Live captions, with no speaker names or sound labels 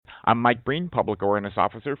I'm Mike Breen, Public Awareness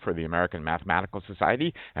Officer for the American Mathematical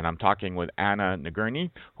Society, and I'm talking with Anna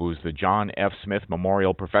Nagurney, who's the John F. Smith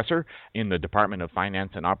Memorial Professor in the Department of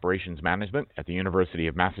Finance and Operations Management at the University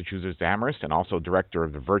of Massachusetts Amherst, and also Director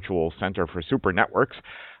of the Virtual Center for Super Networks.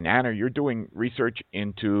 And Anna, you're doing research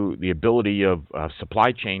into the ability of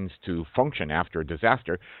supply chains to function after a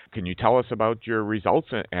disaster. Can you tell us about your results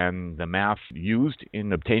and the math used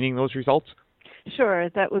in obtaining those results? Sure,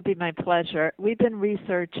 that would be my pleasure. We've been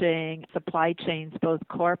researching supply chains, both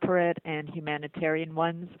corporate and humanitarian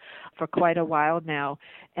ones, for quite a while now.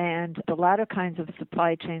 And the latter kinds of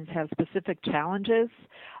supply chains have specific challenges.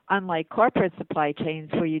 Unlike corporate supply chains,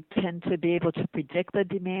 where you tend to be able to predict the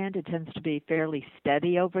demand, it tends to be fairly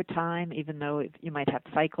steady over time, even though you might have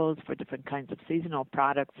cycles for different kinds of seasonal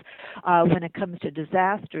products. When it comes to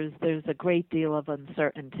disasters, there's a great deal of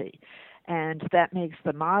uncertainty. And that makes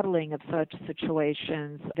the modeling of such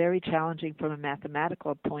situations very challenging from a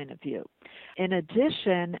mathematical point of view. In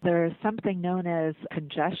addition, there is something known as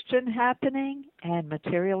congestion happening and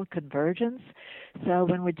material convergence. So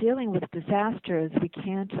when we're dealing with disasters, we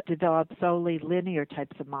can't develop solely linear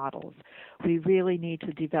types of models. We really need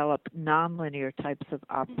to develop nonlinear types of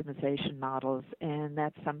optimization models, and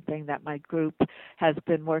that's something that my group has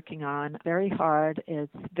been working on very hard.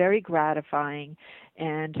 It's very gratifying,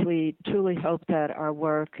 and we truly hope that our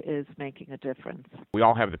work is making a difference. We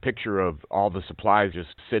all have the picture of all the supplies just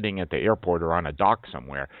sitting at the airport or on a dock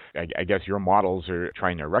somewhere. I guess your models are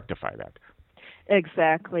trying to rectify that.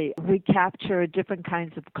 Exactly. We capture different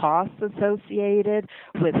kinds of costs associated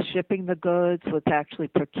with shipping the goods, with actually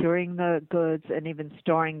procuring the goods, and even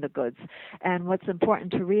storing the goods. And what's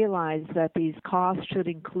important to realize that these costs should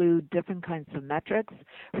include different kinds of metrics.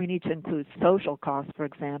 We need to include social costs, for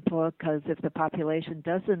example, because if the population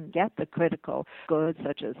doesn't get the critical goods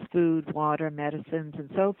such as food, water, medicines, and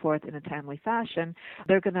so forth in a timely fashion,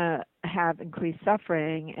 they're going to have increased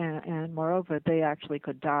suffering, and moreover, they actually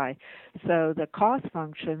could die. So the cost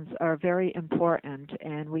functions are very important,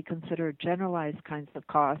 and we consider generalized kinds of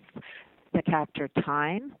costs that capture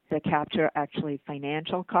time, that capture actually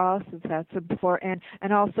financial costs, if that's important,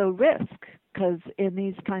 and also risk, because in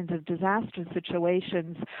these kinds of disaster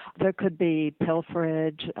situations, there could be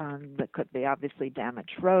pilferage, there could be obviously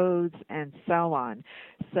damaged roads, and so on.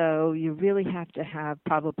 So you really have to have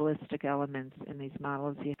probabilistic elements in these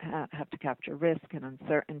models. You have to capture risk and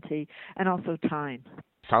uncertainty, and also time.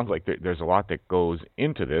 Sounds like there's a lot that goes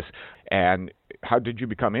into this. And how did you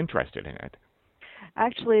become interested in it?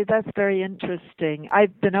 Actually, that's very interesting.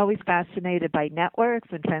 I've been always fascinated by networks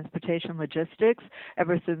and transportation logistics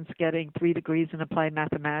ever since getting 3 degrees in applied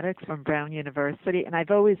mathematics from Brown University, and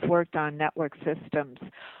I've always worked on network systems.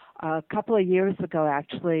 A couple of years ago,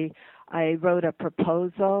 actually, I wrote a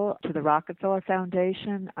proposal to the Rockefeller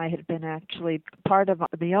Foundation. I had been actually part of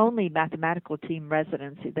the only mathematical team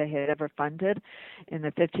residency they had ever funded in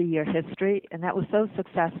the 50-year history, and that was so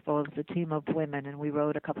successful. It was a team of women, and we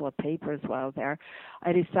wrote a couple of papers while there.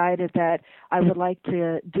 I decided that I would like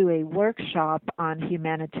to do a workshop on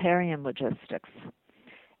humanitarian logistics.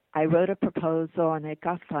 I wrote a proposal and it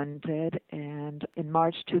got funded, and in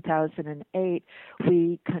March 2008,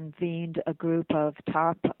 we convened a group of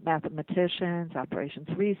top mathematicians, operations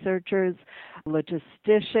researchers,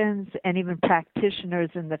 logisticians, and even practitioners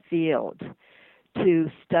in the field to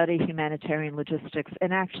study humanitarian logistics.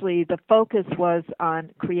 And actually, the focus was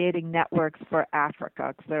on creating networks for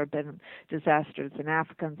Africa, because there have been disasters in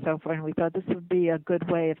Africa and so forth, and we thought this would be a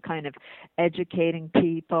good way of kind of educating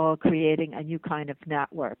people, creating a new kind of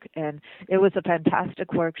network. And it was a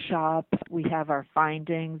fantastic workshop. We have our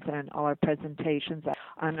findings and all our presentations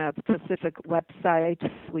on a specific website.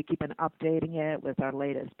 We keep on updating it with our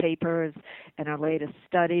latest papers and our latest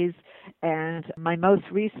studies. And my most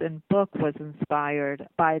recent book was inspired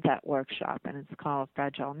by that workshop, and it's called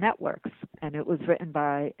Fragile Networks. And it was written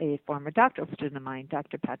by a former doctoral student of mine,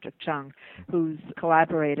 Dr. Patrick Chung, who's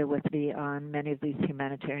collaborated with me on many of these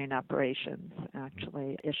humanitarian operations,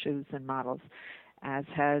 actually, issues and models, as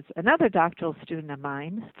has another doctoral student of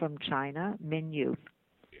mine from China, Min Yu.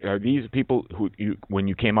 Are these people who, when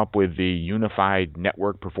you came up with the Unified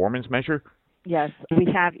Network Performance Measure? Yes, we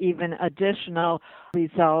have even additional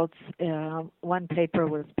results. One paper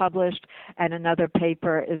was published, and another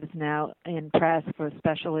paper is now in press for a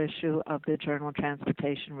special issue of the journal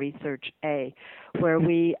Transportation Research A, where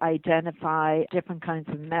we identify different kinds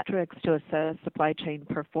of metrics to assess supply chain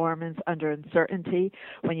performance under uncertainty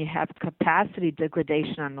when you have capacity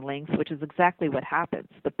degradation on the links, which is exactly what happens.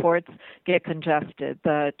 The ports get congested,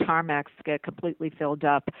 the tarmacs get completely filled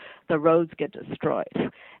up, the roads get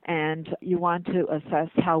destroyed. And you want to assess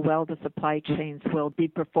how well the supply chains will will be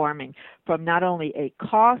performing from not only a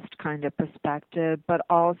cost kind of perspective, but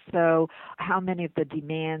also how many of the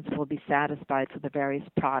demands will be satisfied for the various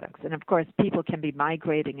products. And of course, people can be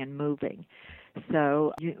migrating and moving.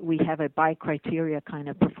 So we have a by criteria kind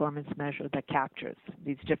of performance measure that captures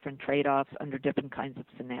these different trade-offs under different kinds of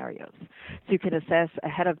scenarios. So you can assess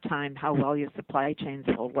ahead of time how well your supply chains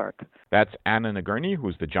will work. That's Anna Nagurney,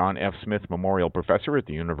 who's the John F. Smith Memorial Professor at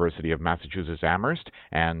the University of Massachusetts Amherst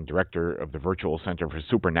and Director of the Virtual Center for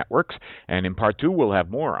Super Networks. And in part 2, we'll have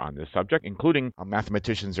more on this subject, including how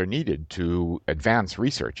mathematicians are needed to advance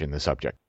research in the subject.